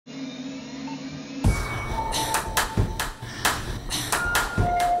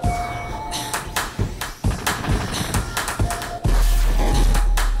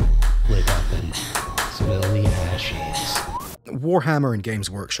Warhammer and Games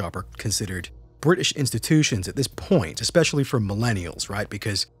Workshop are considered British institutions at this point, especially for millennials, right?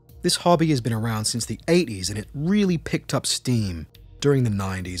 Because this hobby has been around since the 80s, and it really picked up steam during the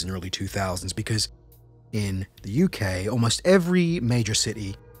 90s and early 2000s, because in the UK, almost every major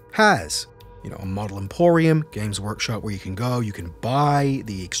city has, a model emporium, Games Workshop, where you can buy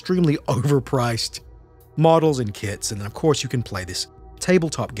the extremely overpriced models and kits, and then of course you can play this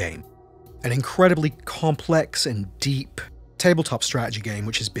tabletop game. An incredibly complex and deep tabletop strategy game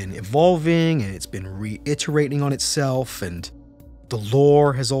which has been evolving, and it's been reiterating on itself, and the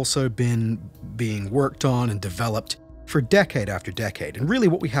lore has also been being worked on and developed for decade after decade. And really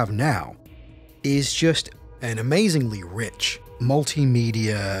what we have now is just an amazingly rich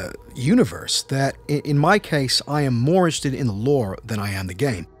multimedia universe that, in my case, I am more interested in the lore than I am the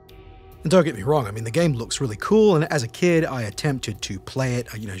game. And don't get me wrong, I mean, the game looks really cool, and as a kid, I attempted to play it,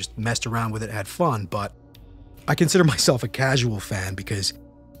 just messed around with it, had fun, but I consider myself a casual fan because,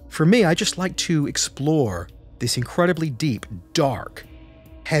 for me, I just like to explore this incredibly deep, dark,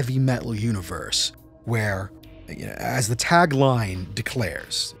 heavy metal universe where, as the tagline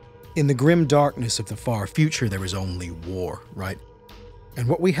declares, in the grim darkness of the far future, there is only war, right? And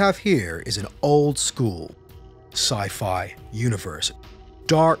what we have here is an old school sci-fi universe.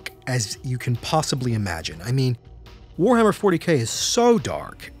 Dark as you can possibly imagine. I mean, Warhammer 40k is so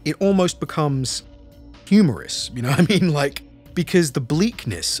dark, it almost becomes humorous, because the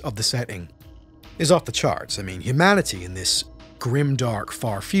bleakness of the setting is off the charts. I mean, humanity in this grim, dark,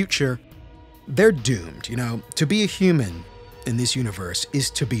 far future, they're doomed, To be a human in this universe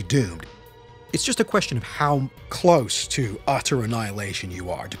is to be doomed. It's just a question of how close to utter annihilation you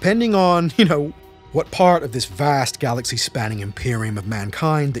are, depending on, what part of this vast galaxy-spanning imperium of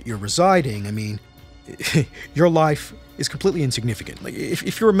mankind that you're residing. I mean, your life is completely insignificant. Like,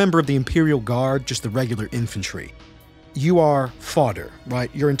 if you're a member of the Imperial Guard, just the regular infantry, you are fodder,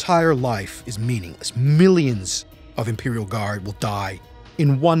 right? Your entire life is meaningless. Millions of Imperial Guard will die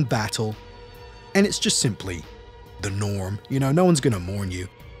in one battle, and it's just simply the norm. No one's gonna mourn you.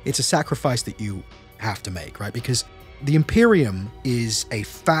 It's a sacrifice that you have to make, right? Because the Imperium is a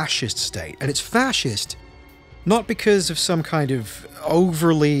fascist state, and it's fascist not because of some kind of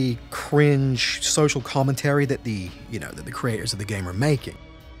overly cringe social commentary that the creators of the game are making.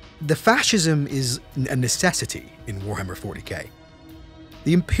 The fascism is a necessity in Warhammer 40k.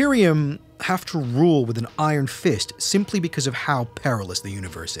 The Imperium have to rule with an iron fist simply because of how perilous the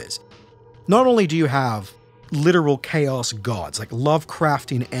universe is. Not only do you have literal chaos gods, like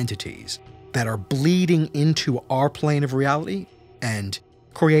Lovecraftian entities, that are bleeding into our plane of reality and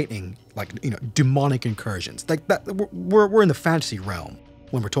creating, demonic incursions. Like that, we're in the fantasy realm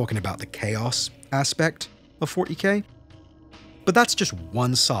when we're talking about the chaos aspect of 40k. But that's just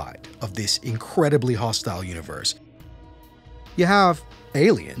one side of this incredibly hostile universe. You have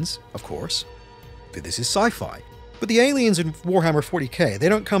aliens, of course, but this is sci-fi. But the aliens in Warhammer 40k, they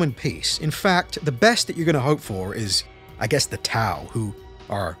don't come in peace. In fact, the best that you're going to hope for is, I guess, the Tau, who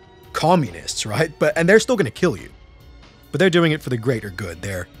are communists, right? And they're still going to kill you. But they're doing it for the greater good.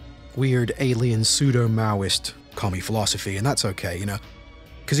 They're weird alien pseudo-Maoist commie philosophy, and that's okay,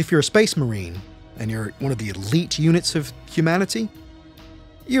 Because if you're a space marine and you're one of the elite units of humanity,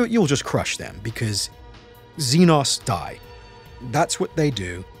 you'll just crush them because Xenos die. That's what they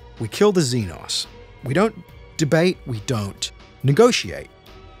do. We kill the Xenos. We don't debate, we don't negotiate.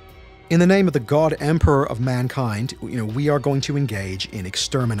 In the name of the God Emperor of mankind, we are going to engage in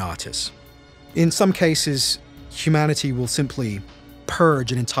exterminatus. In some cases, humanity will simply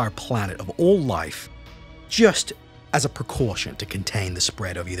purge an entire planet of all life just as a precaution to contain the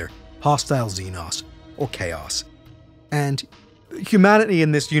spread of either hostile Xenos or chaos. And humanity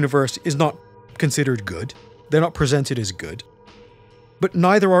in this universe is not considered good. They're not presented as good. But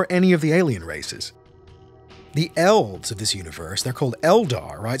neither are any of the alien races. The elves of this universe, they're called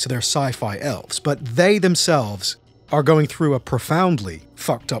Eldar, right? So they're sci-fi elves, but they themselves are going through a profoundly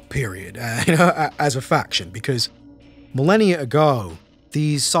fucked up period, as a faction, because millennia ago,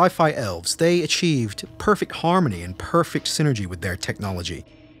 these sci-fi elves, they achieved perfect harmony and perfect synergy with their technology.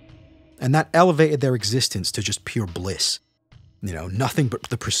 And that elevated their existence to just pure bliss. Nothing but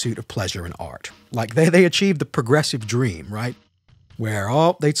the pursuit of pleasure and art. Like, they achieved the progressive dream, right? Where,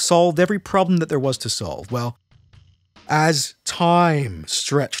 they'd solved every problem that there was to solve. Well, as time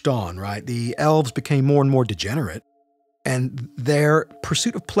stretched on, right, the elves became more and more degenerate, and their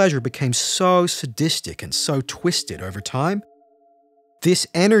pursuit of pleasure became so sadistic and so twisted over time. This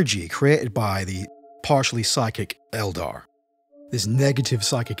energy created by the partially psychic Eldar, this negative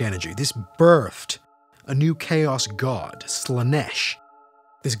psychic energy, this birthed a new chaos god, Slanesh,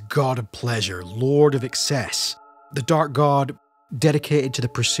 this god of pleasure, lord of excess. The dark god dedicated to the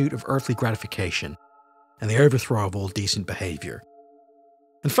pursuit of earthly gratification and the overthrow of all decent behavior.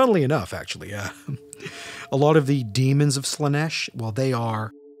 And funnily enough, actually, a lot of the demons of Slaanesh, well, they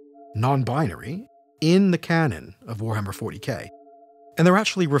are non-binary in the canon of Warhammer 40k. And they're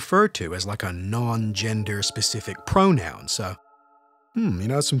actually referred to as like a non-gender specific pronoun. So,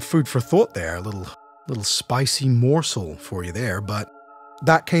 some food for thought there, a little spicy morsel for you there, but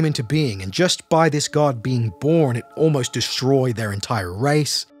that came into being, and just by this god being born, it almost destroyed their entire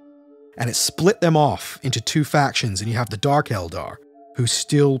race, and it split them off into two factions, and you have the Dark Eldar, who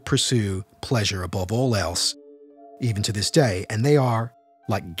still pursue pleasure above all else, even to this day, and they are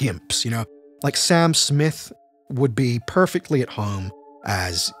like gimps, like Sam Smith would be perfectly at home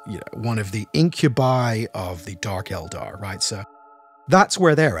as one of the incubi of the Dark Eldar, right? So that's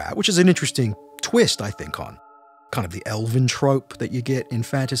where they're at, which is an interesting twist, I think, on kind of the elven trope that you get in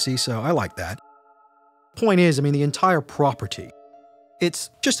fantasy, so I like that. Point is, the entire property, it's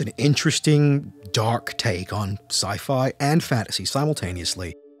just an interesting, dark take on sci-fi and fantasy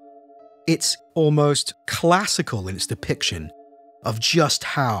simultaneously. It's almost classical in its depiction of just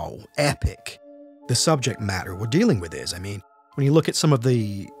how epic the subject matter we're dealing with is. When you look at some of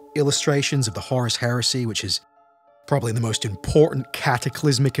the illustrations of the Horus Heresy, which is probably the most important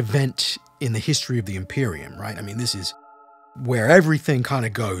cataclysmic event in the history of the Imperium, right? This is where everything kind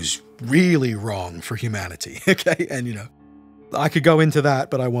of goes really wrong for humanity, okay? And, I could go into that,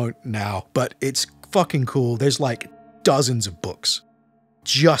 but I won't now. But it's fucking cool. There's like dozens of books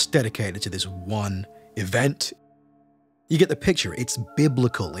just dedicated to this one event. You get the picture. It's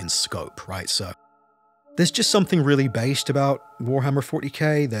biblical in scope, right? So there's just something really based about Warhammer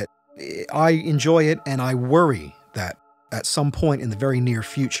 40k that I enjoy it, and I worry that at some point in the very near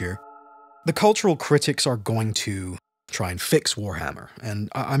future, the cultural critics are going to try and fix Warhammer. And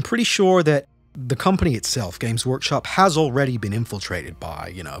I'm pretty sure that the company itself, Games Workshop, has already been infiltrated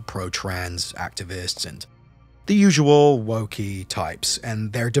by, pro-trans activists and the usual wokey types,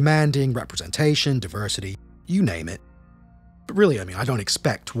 and they're demanding representation, diversity, you name it. But really, I don't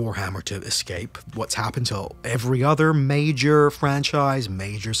expect Warhammer to escape what's happened to every other major franchise,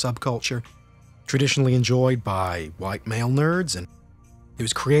 major subculture, traditionally enjoyed by white male nerds, and it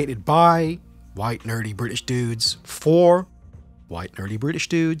was created by white nerdy British dudes for white nerdy British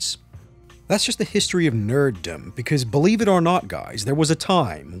dudes. That's just the history of nerddom, because believe it or not, guys, there was a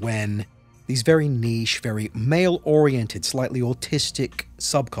time when these very niche, very male-oriented, slightly autistic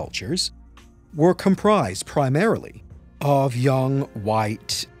subcultures were comprised primarily of young,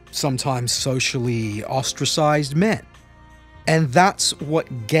 white, sometimes socially ostracized men. And that's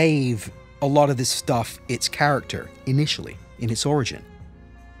what gave a lot of this stuff its character, initially, in its origin.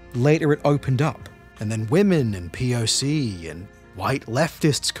 Later it opened up, and then women and POC and white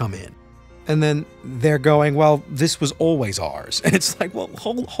leftists come in. And then they're going, well, this was always ours. And it's like, well,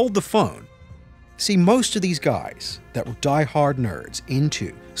 hold the phone. See, most of these guys that were die-hard nerds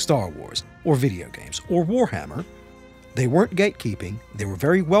into Star Wars, or video games, or Warhammer, they weren't gatekeeping, they were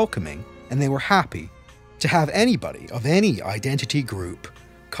very welcoming, and they were happy to have anybody of any identity group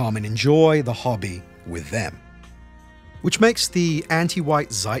come and enjoy the hobby with them. Which makes the anti-white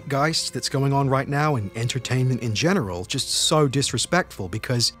zeitgeist that's going on right now in entertainment in general just so disrespectful,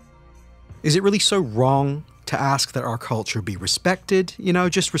 because is it really so wrong to ask that our culture be respected?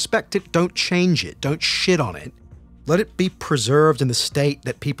 Just respect it, don't change it, don't shit on it. Let it be preserved in the state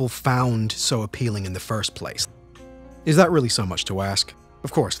that people found so appealing in the first place. Is that really so much to ask?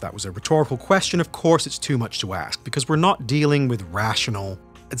 Of course, that was a rhetorical question. Of course it's too much to ask, because we're not dealing with rational,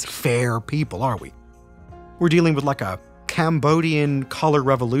 fair people, are we? We're dealing with like a Cambodian color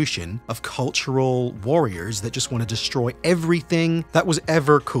revolution of cultural warriors that just want to destroy everything that was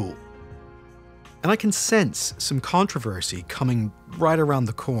ever cool. And I can sense some controversy coming right around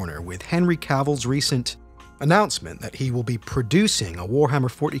the corner with Henry Cavill's recent announcement that he will be producing a Warhammer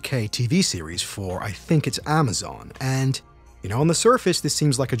 40k TV series for, I think it's Amazon. And, on the surface, this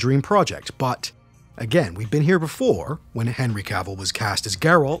seems like a dream project, but again, we've been here before when Henry Cavill was cast as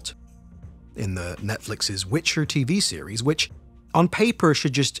Geralt in the Netflix's Witcher TV series, which on paper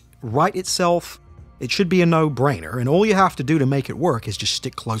should just write itself. It should be a no-brainer, and all you have to do to make it work is just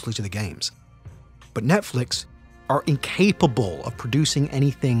stick closely to the games. But Netflix are incapable of producing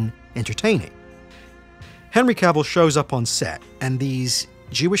anything entertaining. Henry Cavill shows up on set, and these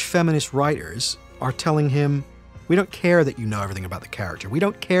Jewish feminist writers are telling him, we don't care that you know everything about the character, we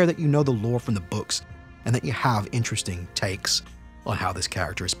don't care that you know the lore from the books, and that you have interesting takes on how this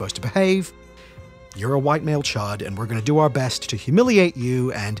character is supposed to behave. You're a white male chud, and we're going to do our best to humiliate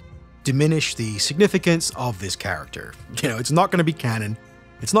you and diminish the significance of this character. It's not going to be canon,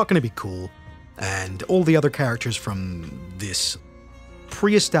 it's not going to be cool, and all the other characters from this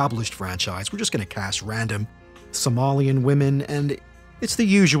pre-established franchise, we're just going to cast random Somalian women, and it's the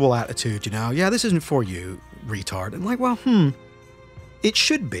usual attitude, you know, yeah, this isn't for you, retard. And like, well, it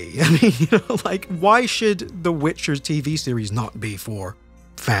should be. I mean, you know, like, why should The Witcher TV series not be for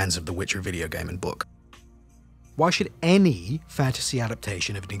fans of The Witcher video game and book? Why should any fantasy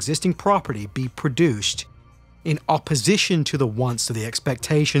adaptation of an existing property be produced in opposition to the wants, to the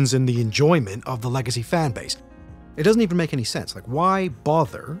expectations, and the enjoyment of the legacy fanbase? It doesn't even make any sense. Like, why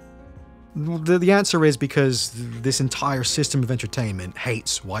bother? The answer is because this entire system of entertainment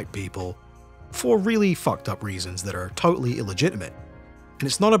hates white people for really fucked up reasons that are totally illegitimate. And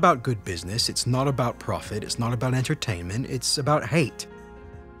it's not about good business, it's not about profit, it's not about entertainment, it's about hate.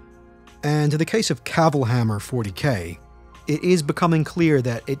 And in the case of Cavill 40K, it is becoming clear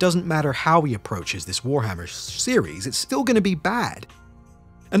that it doesn't matter how he approaches this Warhammer series, it's still going to be bad.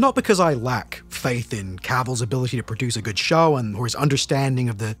 And not because I lack faith in Cavill's ability to produce a good show or his understanding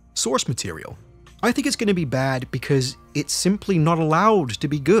of the source material. I think it's going to be bad because it's simply not allowed to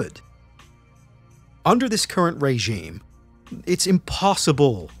be good. Under this current regime, it's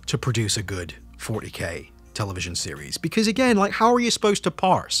impossible to produce a good 40K television series. Because again, like, how are you supposed to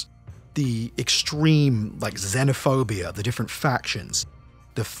parse the extreme, like, xenophobia, the different factions,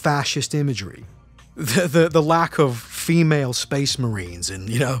 the fascist imagery, the lack of female space marines, and,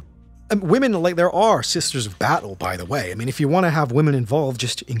 you know, and women, like, there are Sisters of Battle, by the way. I mean, if you want to have women involved,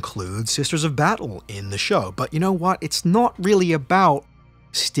 just include Sisters of Battle in the show. But you know what? It's not really about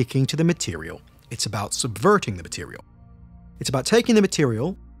sticking to the material. It's about subverting the material. It's about taking the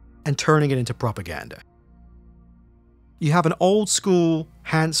material and turning it into propaganda. You have an old school,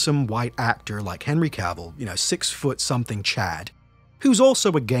 handsome white actor like Henry Cavill, you know, 6-foot-something Chad, who's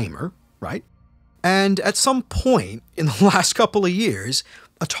also a gamer, right? And at some point in the last couple of years,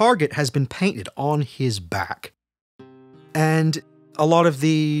 a target has been painted on his back. And a lot of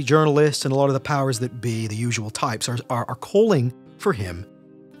the journalists and a lot of the powers that be, the usual types, are calling for him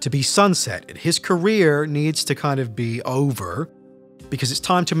to be sunsetted. His career needs to kind of be over because it's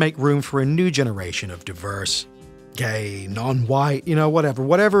time to make room for a new generation of diverse, gay, non-white, you know,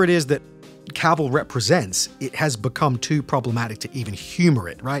 whatever it is that Cavill represents, it has become too problematic to even humor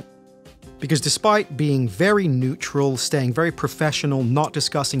it, right? Because despite being very neutral, staying very professional, not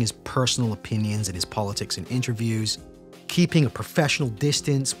discussing his personal opinions and his politics in interviews, keeping a professional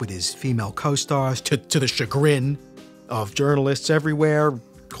distance with his female co-stars to the chagrin of journalists everywhere,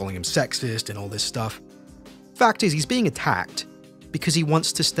 calling him sexist and all this stuff. Fact is, he's being attacked because he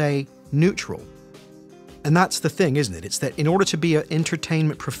wants to stay neutral. And that's the thing, isn't it? It's that in order to be an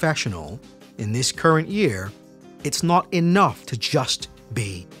entertainment professional in this current year, it's not enough to just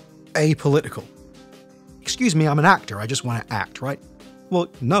be apolitical. Excuse me, I'm an actor, I just want to act, right? Well,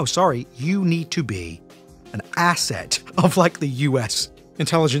 no, sorry, you need to be an asset of, like, the US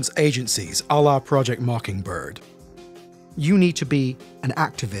intelligence agencies, a la Project Mockingbird. You need to be an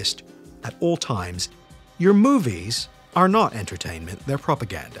activist at all times. Your movies are not entertainment, they're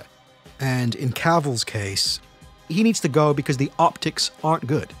propaganda. And in Cavill's case, he needs to go because the optics aren't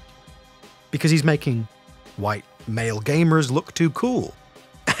good. Because he's making white male gamers look too cool.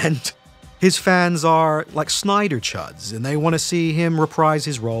 And his fans are like Snyder chuds, and they want to see him reprise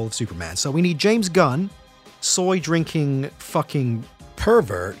his role of Superman. So we need James Gunn, soy-drinking fucking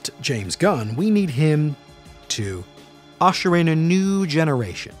pervert James Gunn. We need him to usher in a new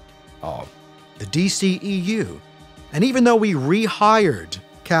generation of the DCEU. And even though we rehired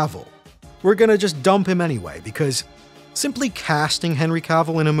Cavill, we're gonna just dump him anyway, because simply casting Henry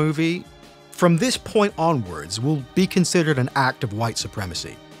Cavill in a movie, from this point onwards, will be considered an act of white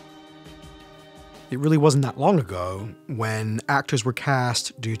supremacy. It really wasn't that long ago when actors were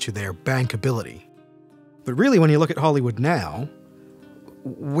cast due to their bankability. But really, when you look at Hollywood now,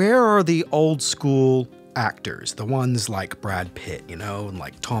 where are the old school actors? The ones like Brad Pitt, you know, and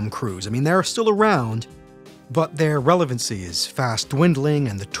like Tom Cruise. I mean, they're still around, but their relevancy is fast dwindling,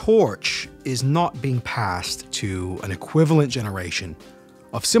 and the torch is not being passed to an equivalent generation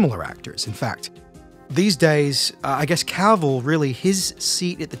of similar actors. In fact, these days, I guess Cavill, really, his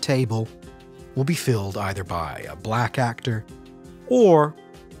seat at the table will be filled either by a black actor or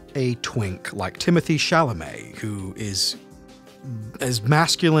a twink like Timothée Chalamet, who is as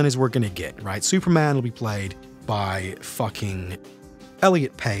masculine as we're gonna get, right? Superman will be played by fucking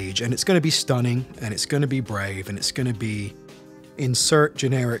Elliot Page, and it's going to be stunning, and it's going to be brave, and it's going to be insert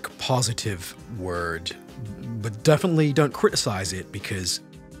generic positive word, but definitely don't criticize it, because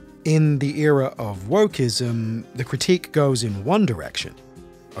in the era of wokeism, the critique goes in one direction,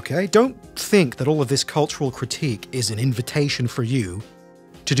 okay? Don't think that all of this cultural critique is an invitation for you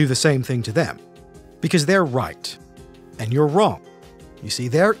to do the same thing to them. Because they're right, and you're wrong. You see,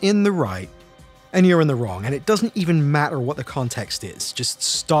 they're in the right, and you're in the wrong, and it doesn't even matter what the context is. Just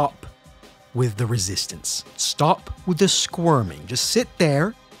stop with the resistance. Stop with the squirming. Just sit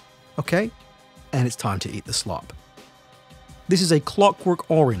there, okay? And it's time to eat the slop. This is a Clockwork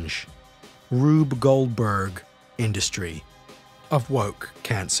Orange, Rube Goldberg industry of woke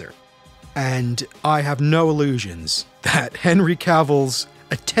cancer. And I have no illusions that Henry Cavill's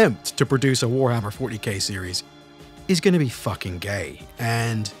attempt to produce a Warhammer 40k series is going to be fucking gay,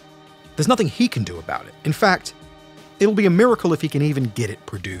 and there's nothing he can do about it. In fact, it'll be a miracle if he can even get it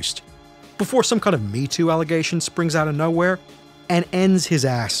produced before some kind of Me Too allegation springs out of nowhere and ends his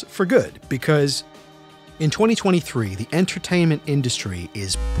ass for good, because in 2023, the entertainment industry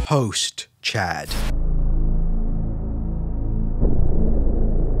is post-Chad.